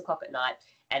at 6 o'clock at night,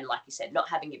 and like you said, not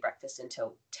having your breakfast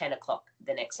until 10 o'clock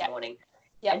the next morning.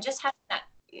 Yeah. And just having that.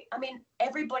 I mean,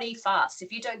 everybody fasts.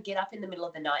 If you don't get up in the middle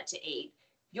of the night to eat,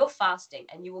 you're fasting,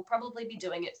 and you will probably be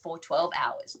doing it for 12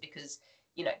 hours because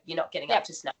you're not getting up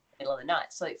to snack in the middle of the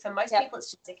night. So for most people,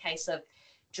 it's just a case of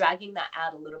dragging that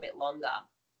out a little bit longer.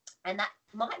 And that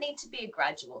might need to be a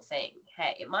gradual thing.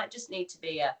 Hey, it might just need to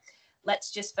be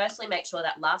let's just firstly make sure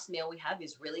that last meal we have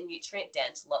is really nutrient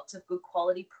dense, lots of good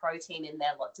quality protein in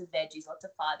there, lots of veggies, lots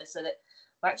of fiber, so that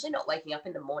we're actually not waking up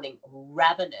in the morning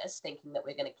ravenous thinking that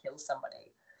we're going to kill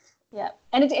somebody. Yeah.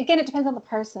 And it depends on the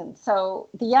person. So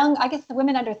the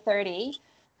women under 30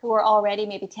 who are already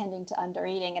maybe tending to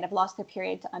undereating and have lost their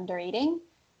period to undereating,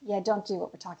 don't do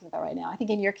what we're talking about right now. I think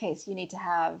in your case, you need to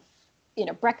have,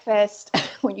 breakfast.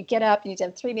 When you get up, you need to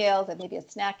have 3 meals and maybe a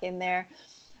snack in there.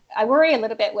 I worry a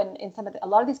little bit when in a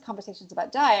lot of these conversations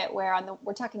about diet, where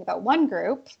we're talking about one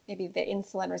group, maybe the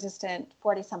insulin resistant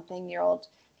 40-something-year-old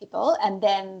people, and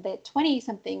then the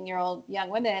 20-something-year-old young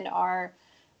women are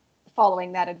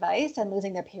following that advice and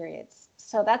losing their periods.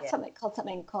 So that's something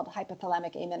called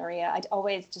hypothalamic amenorrhea. I'd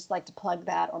always just like to plug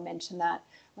that or mention that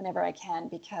whenever I can,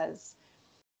 because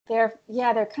they're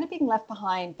kind of being left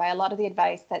behind by a lot of the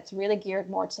advice that's really geared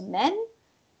more to men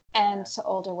and to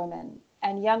older women.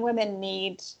 And young women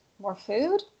need more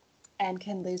food and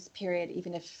can lose period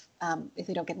even if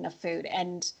they don't get enough food.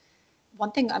 And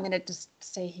one thing I'm going to just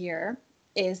say here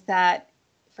is that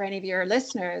for any of your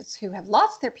listeners who have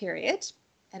lost their period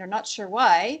and are not sure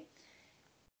why,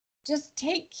 just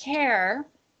take care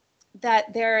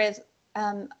that there is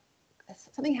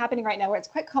something happening right now where it's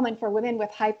quite common for women with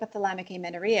hypothalamic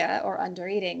amenorrhea or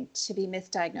undereating to be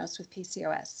misdiagnosed with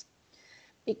PCOS,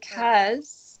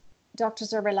 because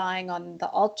doctors are relying on the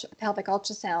pelvic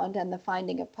ultrasound and the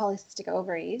finding of polycystic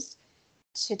ovaries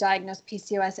to diagnose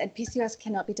PCOS, and PCOS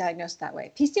cannot be diagnosed that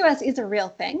way. PCOS is a real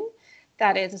thing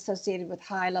that is associated with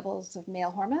high levels of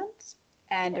male hormones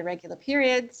and irregular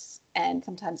periods and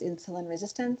sometimes insulin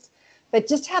resistance. But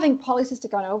just having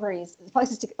polycystic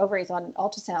ovaries on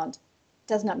ultrasound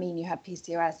does not mean you have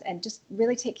PCOS. And just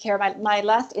really take care. My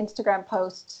last Instagram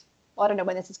post, well, I don't know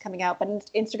when this is coming out, but an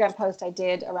Instagram post I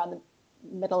did around the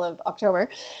middle of October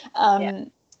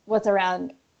was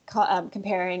around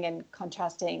comparing and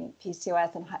contrasting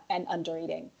PCOS and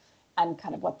undereating and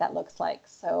kind of what that looks like.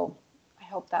 So I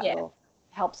hope that will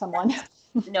help someone.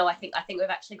 No, I think we've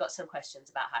actually got some questions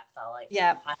about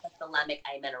hypothalamic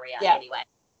amenorrhea anyway.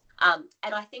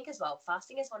 And I think as well,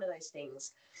 fasting is one of those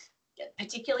things,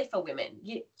 particularly for women,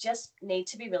 you just need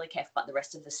to be really careful about the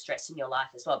rest of the stress in your life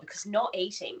as well, because not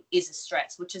eating is a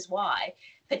stress, which is why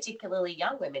particularly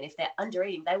young women, if they're under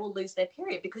eating, they will lose their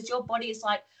period, because your body is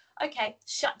like, okay,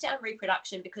 shut down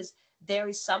reproduction because there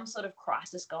is some sort of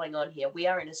crisis going on here. We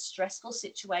are in a stressful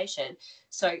situation.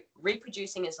 So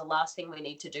reproducing is the last thing we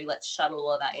need to do. Let's shuttle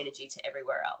all of that energy to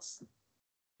everywhere else.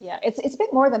 Yeah, it's a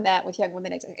bit more than that with young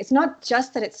women. It's not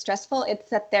just that it's stressful, it's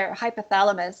that their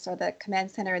hypothalamus, or the command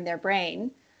center in their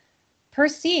brain,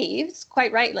 perceives,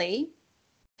 quite rightly,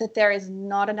 that there is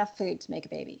not enough food to make a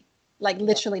baby, like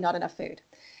literally not enough food.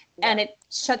 Yeah. And it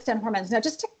shuts down hormones. Now,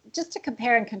 just to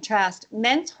compare and contrast,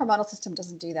 men's hormonal system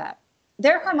doesn't do that.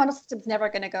 Their hormonal system's never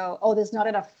going to go, oh, there's not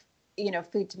enough,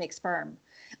 food to make sperm.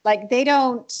 Like, they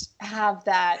don't have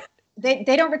that. They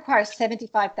don't require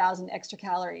 75,000 extra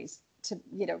calories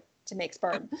to make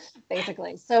sperm,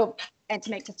 basically. So, and to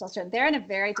make testosterone. They're in a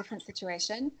very different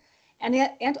situation. And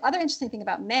the other interesting thing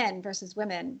about men versus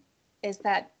women is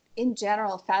that, in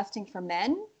general, fasting for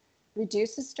men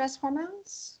reduces stress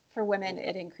hormones. For women,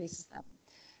 it increases them.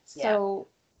 So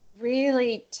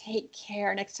really take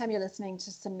care. Next time you're listening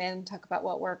to some men talk about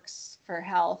what works for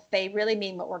health, they really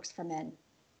mean what works for men.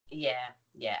 Yeah,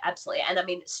 absolutely. And I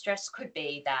mean, stress could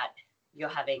be that you're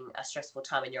having a stressful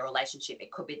time in your relationship.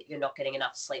 It could be that you're not getting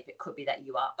enough sleep. It could be that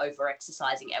you are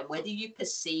over-exercising. And whether you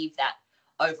perceive that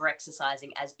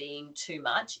over-exercising as being too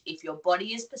much, if your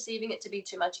body is perceiving it to be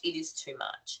too much, it is too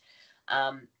much.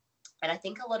 And I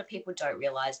think a lot of people don't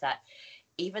realize that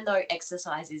even though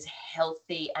exercise is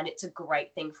healthy and it's a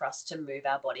great thing for us to move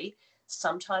our body,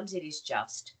 sometimes it is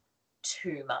just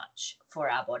too much for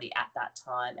our body at that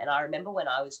time. And I remember when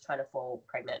I was trying to fall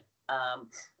pregnant,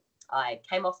 I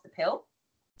came off the pill,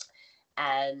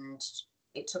 and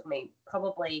it took me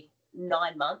probably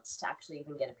 9 months to actually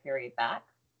even get a period back.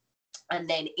 And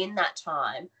then in that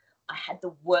time, I had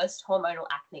the worst hormonal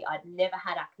acne. I'd never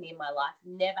had acne in my life,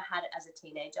 never had it as a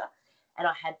teenager. And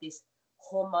I had this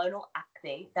hormonal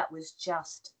acne that was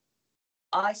just,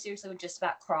 I seriously would just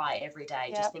about cry every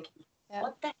day, just thinking,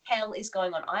 what the hell is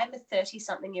going on? I am a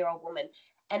 30-something-year-old woman,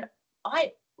 and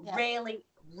I rarely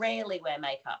wear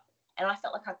makeup. And I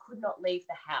felt like I could not leave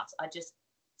the house. I just,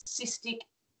 cystic,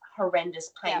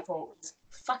 horrendous, painful,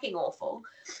 fucking awful.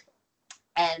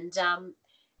 And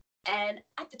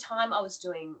at the time I was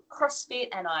doing CrossFit,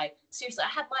 and I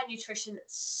had my nutrition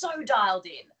so dialed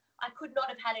in. I could not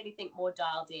have had anything more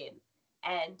dialed in.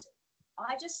 And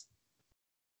I just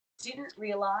didn't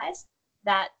realize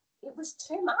that it was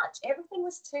too much. Everything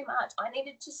was too much. I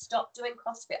needed to stop doing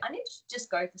CrossFit. I needed to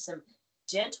just go for some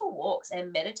gentle walks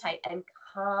and meditate and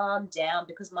calm down,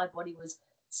 because my body was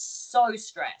so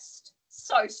stressed.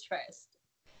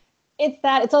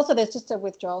 It's also, there's just a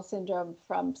withdrawal syndrome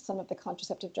from some of the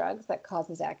contraceptive drugs that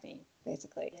causes acne,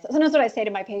 basically. So sometimes what I say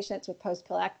to my patients with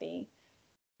post-pill acne,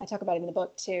 I talk about it in the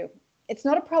book too, it's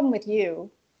not a problem with you.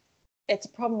 It's a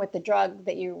problem with the drug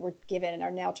that you were given and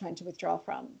are now trying to withdraw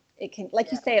from. It can,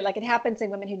 like you say, like it happens in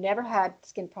women who never had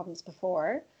skin problems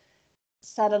before,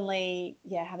 suddenly,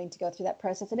 having to go through that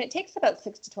process. And it takes about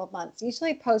 6 to 12 months.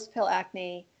 Usually post-pill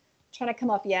acne, trying to come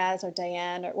off Yaz or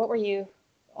Diane, or what were you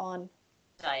on?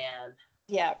 Diane.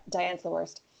 Yeah, Diane's the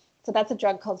worst. So that's a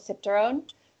drug called Cipterone,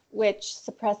 which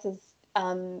suppresses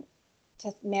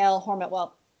male hormone,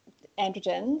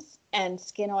 androgens and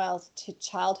skin oils to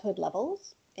childhood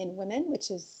levels in women,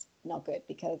 which is not good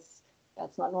because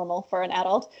that's not normal for an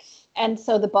adult. And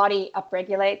so the body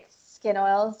upregulates skin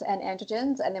oils and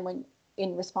androgens, and then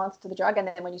in response to the drug, and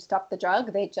then when you stop the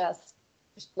drug, they just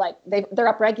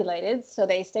they're upregulated, so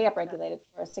they stay upregulated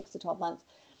for 6 to 12 months.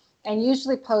 And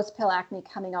usually post-pill acne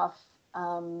coming off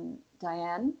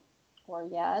Diane or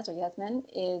Yaz or Yasmin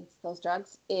it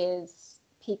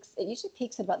usually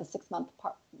peaks at about the 6-month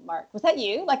mark. Was that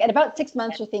you? Like at about 6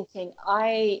 months, you're thinking,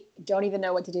 I don't even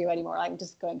know what to do anymore. I'm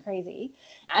just going crazy.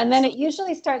 And then it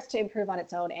usually starts to improve on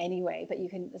its own anyway, but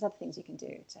there's other things you can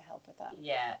do to help with that.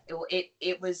 Yeah,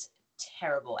 it was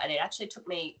terrible. And it actually took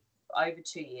me over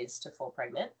 2 years to fall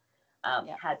pregnant.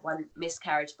 Had one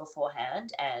miscarriage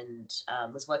beforehand, and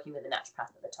was working with a naturopath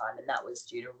at the time, and that was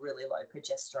due to really low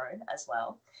progesterone as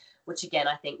well, which again,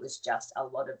 I think was just a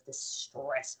lot of the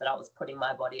stress that I was putting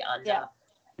my body under, Yeah.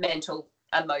 mental,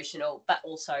 emotional, but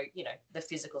also, you know, the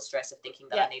physical stress of thinking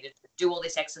that Yeah. I needed to do all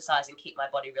this exercise and keep my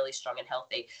body really strong and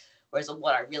healthy. Whereas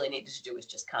what I really needed to do was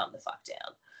just calm the fuck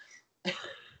down.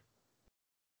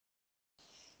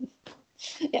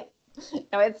 Yeah.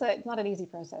 No, it's not an easy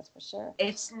process for sure.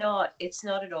 It's not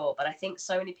at all. But I think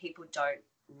so many people don't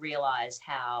realize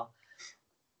how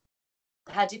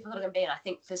difficult it can be. And I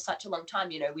think for such a long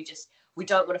time, you know, we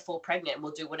don't want to fall pregnant, and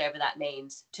we'll do whatever that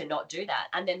means to not do that.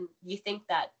 And then you think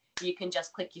that you can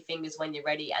just click your fingers when you're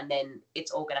ready and then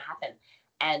it's all going to happen.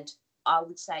 And I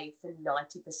would say for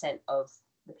 90% of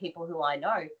the people who I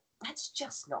know, that's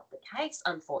just not the case,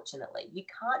 unfortunately. You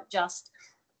can't just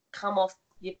come off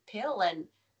your pill and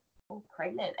fall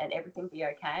pregnant and everything be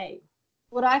okay.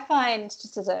 What I find,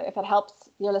 just if it helps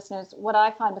your listeners, what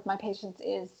I find with my patients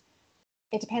is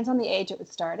it depends on the age it was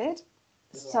started.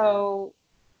 Yeah. So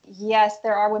yes,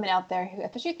 there are women out there who,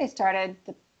 especially if they started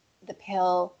the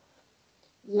pill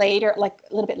later, like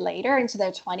a little bit later into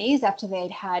their 20s, after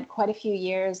they'd had quite a few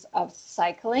years of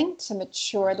cycling to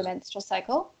mature the menstrual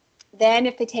cycle. Then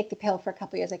if they take the pill for a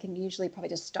couple of years, they can usually probably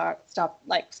just stop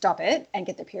it and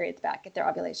get their periods back, get their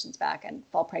ovulations back, and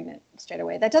fall pregnant straight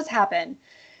away. That does happen.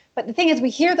 But the thing is, we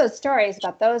hear those stories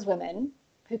about those women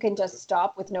who can just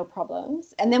stop with no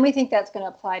problems. And then we think that's going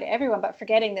to apply to everyone, but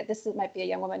forgetting that this might be a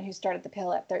young woman who started the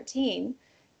pill at 13,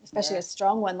 especially a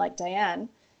strong one like Diane,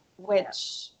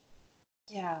 which,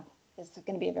 is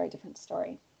going to be a very different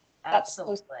story.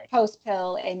 Absolutely. That's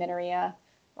post-pill amenorrhea,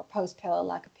 or post-pill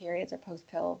lack of periods, or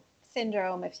post-pill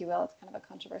syndrome, if you will. It's kind of a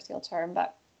controversial term,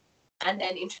 but. And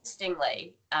then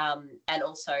interestingly, and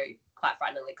also quite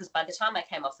frighteningly, because by the time I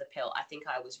came off the pill, I think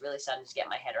I was really starting to get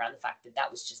my head around the fact that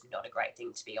that was just not a great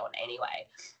thing to be on anyway.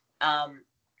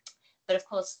 But of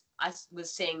course, I was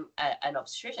seeing an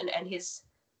obstetrician, and his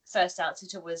first answer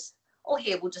to was, "Oh,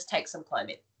 here, we'll just take some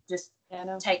Clomid. Just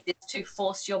take this to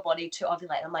force your body to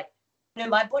ovulate." I'm like, no,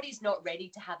 my body's not ready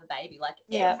to have a baby. Like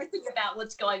everything about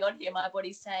what's going on here, my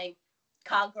body's saying,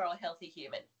 can't grow a healthy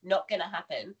human. Not going to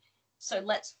happen. So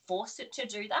let's force it to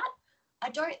do that? I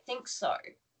don't think so.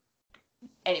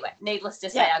 Anyway, needless to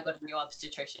say, I got a new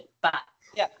obstetrician. But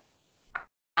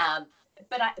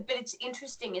but it's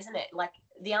interesting, isn't it? Like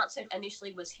the answer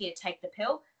initially was, here, take the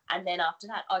pill, and then after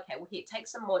that, okay, well, here, take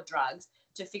some more drugs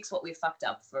to fix what we fucked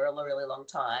up for a really long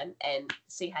time, and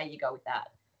see how you go with that.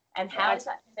 And how is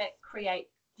that going to create,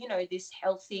 you know, this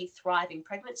healthy, thriving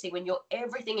pregnancy when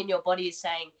everything in your body is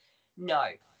saying, no,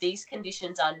 these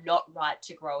conditions are not right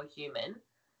to grow a human,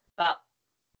 but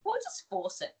we'll just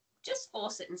force it. Just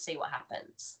force it and see what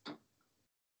happens.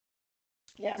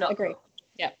 Yeah, agree. Cool.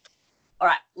 Yeah. All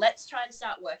right, let's try and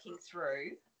start working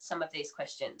through some of these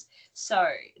questions. So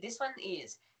this one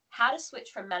is, how to switch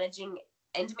from managing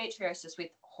endometriosis with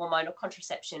hormonal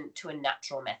contraception to a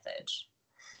natural method.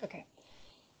 Okay.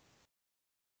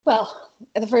 Well,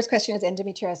 the first question is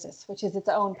endometriosis, which is its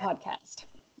own podcast.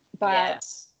 But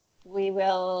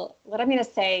what I'm going to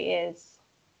say is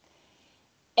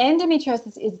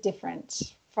endometriosis is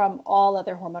different from all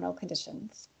other hormonal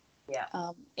conditions. Yeah.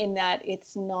 In that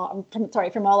it's not,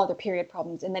 from all other period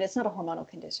problems, in that it's not a hormonal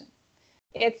condition.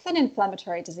 It's an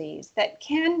inflammatory disease that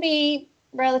can be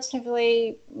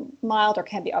relatively mild or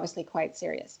can be obviously quite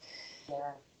serious,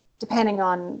 depending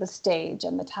on the stage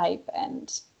and the type.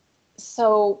 And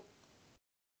so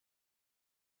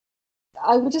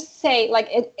I would just say, like,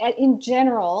 in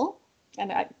general,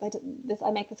 and I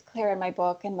make this clear in my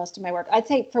book and most of my work, I'd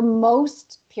say for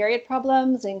most period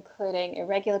problems, including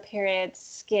irregular periods,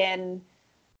 skin,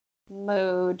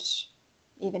 mood,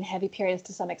 even heavy periods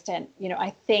to some extent, you know,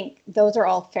 I think those are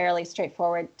all fairly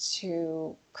straightforward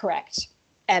to correct,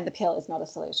 and the pill is not a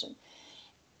solution.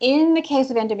 In the case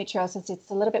of endometriosis, it's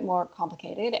a little bit more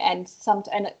complicated, and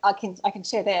I can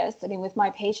share this. I mean, with my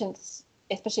patients,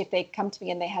 especially if they come to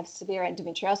me and they have severe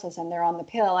endometriosis and they're on the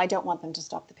pill, I don't want them to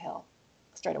stop the pill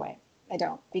straight away. I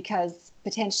don't, because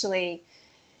potentially,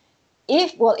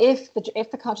 if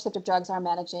the contraceptive drugs are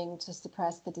managing to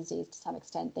suppress the disease to some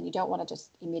extent, then you don't want to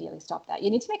just immediately stop that. You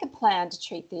need to make a plan to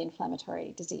treat the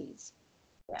inflammatory disease.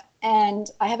 Yeah.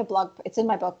 And I have a blog, it's in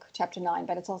my book, chapter 9,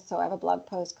 but I have a blog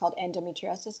post called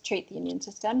Endometriosis, Treat the Immune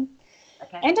System.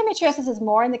 Okay. Endometriosis is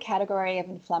more in the category of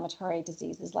inflammatory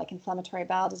diseases, like inflammatory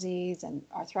bowel disease and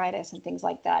arthritis and things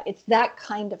like that. It's that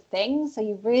kind of thing. So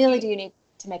you really do need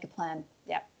to make a plan.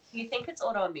 Yeah. Do you think it's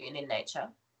autoimmune in nature?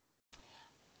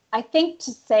 I think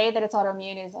to say that it's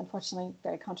autoimmune is unfortunately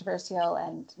very controversial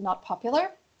and not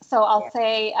popular. So I'll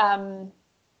say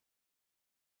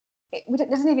it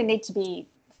doesn't even need to be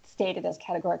stated as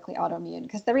categorically autoimmune,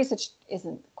 because the research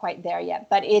isn't quite there yet,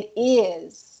 but it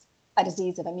is a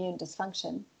disease of immune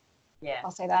dysfunction. Yeah.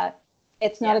 I'll say that.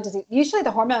 It's not a disease. Usually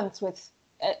the hormones with,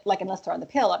 like, unless they're on the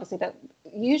pill, obviously, but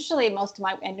usually most of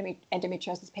my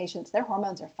endometriosis patients, their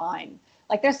hormones are fine.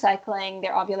 Like, they're cycling,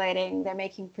 they're ovulating, they're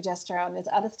making progesterone. There's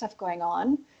other stuff going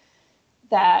on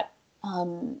that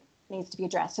needs to be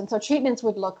addressed. And so treatments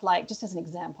would look like, just as an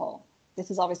example, this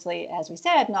is obviously, as we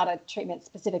said, not a treatment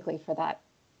specifically for that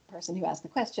person who asked the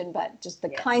question, but just the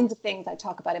kinds of things I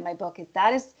talk about in my book is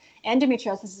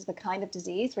endometriosis is the kind of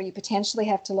disease where you potentially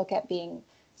have to look at being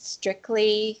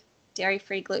strictly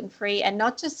dairy-free, gluten-free, and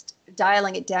not just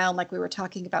dialing it down like we were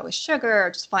talking about with sugar,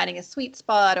 or just finding a sweet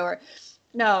spot, or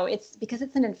no, it's because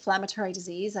it's an inflammatory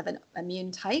disease of an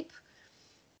immune type.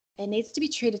 It needs to be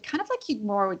treated kind of like you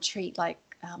more would treat like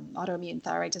autoimmune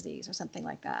thyroid disease or something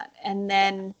like that. And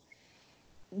then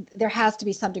there has to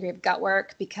be some degree of gut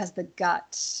work because the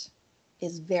gut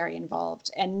is very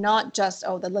involved, and not just,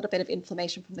 the little bit of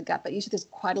inflammation from the gut, but usually there's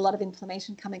quite a lot of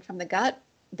inflammation coming from the gut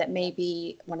that may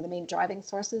be one of the main driving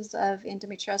sources of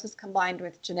endometriosis, combined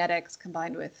with genetics,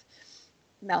 combined with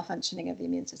malfunctioning of the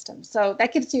immune system. So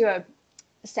that gives you a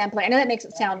sampling. I know that makes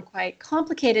it sound quite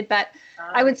complicated, but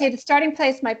I would say the starting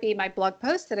place might be my blog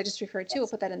post that I just referred to. We'll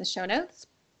put that in the show notes.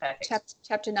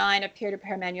 Chapter 9, a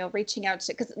peer-to-peer manual, reaching out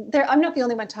to, because I'm not the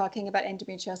only one talking about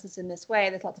endometriosis in this way.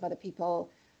 There's lots of other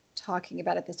people talking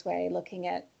about it this way, looking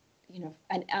at,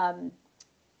 an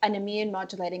immune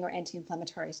modulating or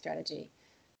anti-inflammatory strategy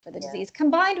for the disease,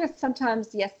 combined with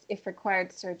sometimes, yes, if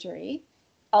required, surgery.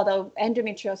 Although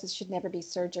endometriosis should never be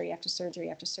surgery after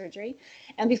surgery after surgery.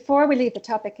 And before we leave the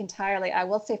topic entirely, I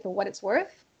will say, for what it's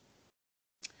worth,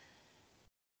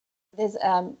 there's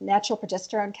natural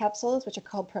progesterone capsules, which are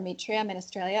called Prometrium in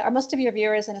Australia. Are most of your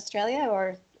viewers in Australia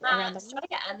or around the world?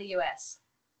 Australia and the US.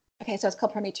 Okay, so it's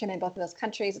called Prometrium in both of those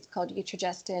countries. It's called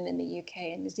Utrogestin in the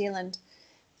UK and New Zealand.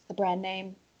 It's the brand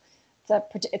name.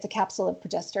 It's a capsule of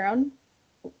progesterone,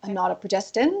 not a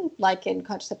progestin, like in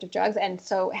contraceptive drugs. And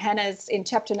so Hannah's, in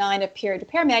chapter 9 of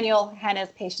Peer-to-Peer Manual,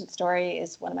 Hannah's patient story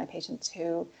is one of my patients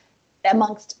who,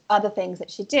 amongst other things that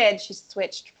she did, she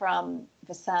switched from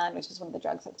Visan, which is one of the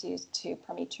drugs that's used, to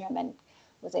Prometrium, and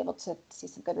was able to see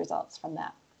some good results from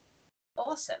that.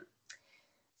 Awesome.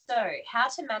 So, how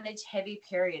to manage heavy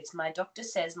periods? My doctor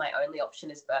says my only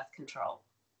option is birth control.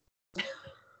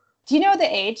 Do you know the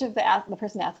age of the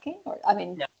person asking? Or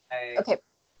no. Okay.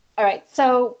 All right.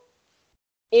 So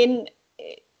in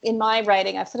my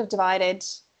writing, I've sort of divided.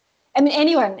 I mean,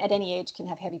 anyone at any age can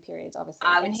have heavy periods, obviously.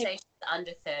 I would say she's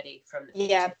under 30 from the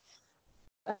Yeah.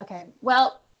 Okay.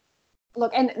 Well,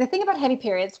 look, and the thing about heavy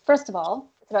periods, first of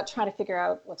all, it's about trying to figure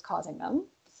out what's causing them.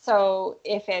 So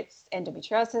if it's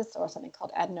endometriosis or something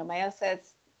called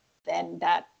adenomyosis, then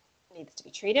that needs to be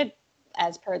treated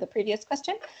as per the previous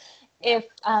question. If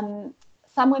some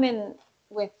women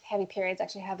with heavy periods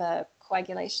actually have a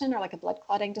coagulation or like a blood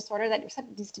clotting disorder, that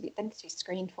needs to be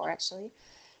screened for, actually.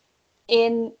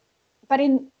 But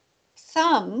in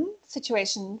some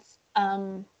situations,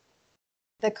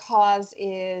 the cause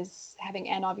is having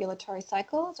anovulatory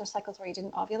cycles, or cycles where you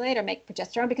didn't ovulate or make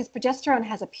progesterone, because progesterone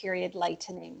has a period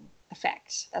lightening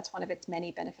effect. That's one of its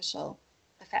many beneficial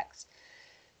effects.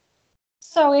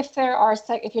 So if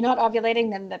you're not ovulating,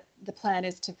 then the plan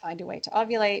is to find a way to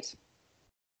ovulate,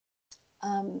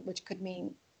 which could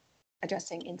mean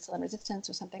addressing insulin resistance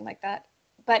or something like that.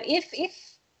 But if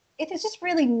there's just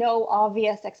really no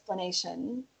obvious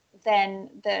explanation, then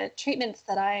the treatments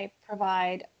that I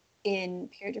provide in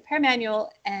Peer-to-Peer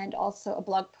Manual, and also a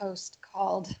blog post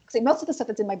called, most of the stuff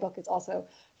that's in my book is also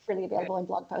freely available in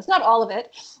blog posts. Not all of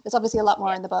it. There's obviously a lot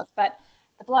more in the book, but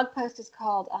the blog post is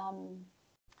called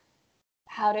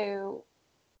how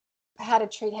to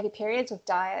treat heavy periods with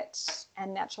diet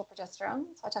and natural progesterone.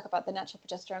 So I talk about the natural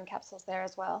progesterone capsules there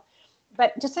as well.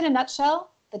 But just in a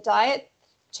nutshell, the diet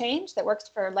change that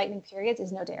works for lightening periods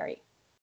is no dairy.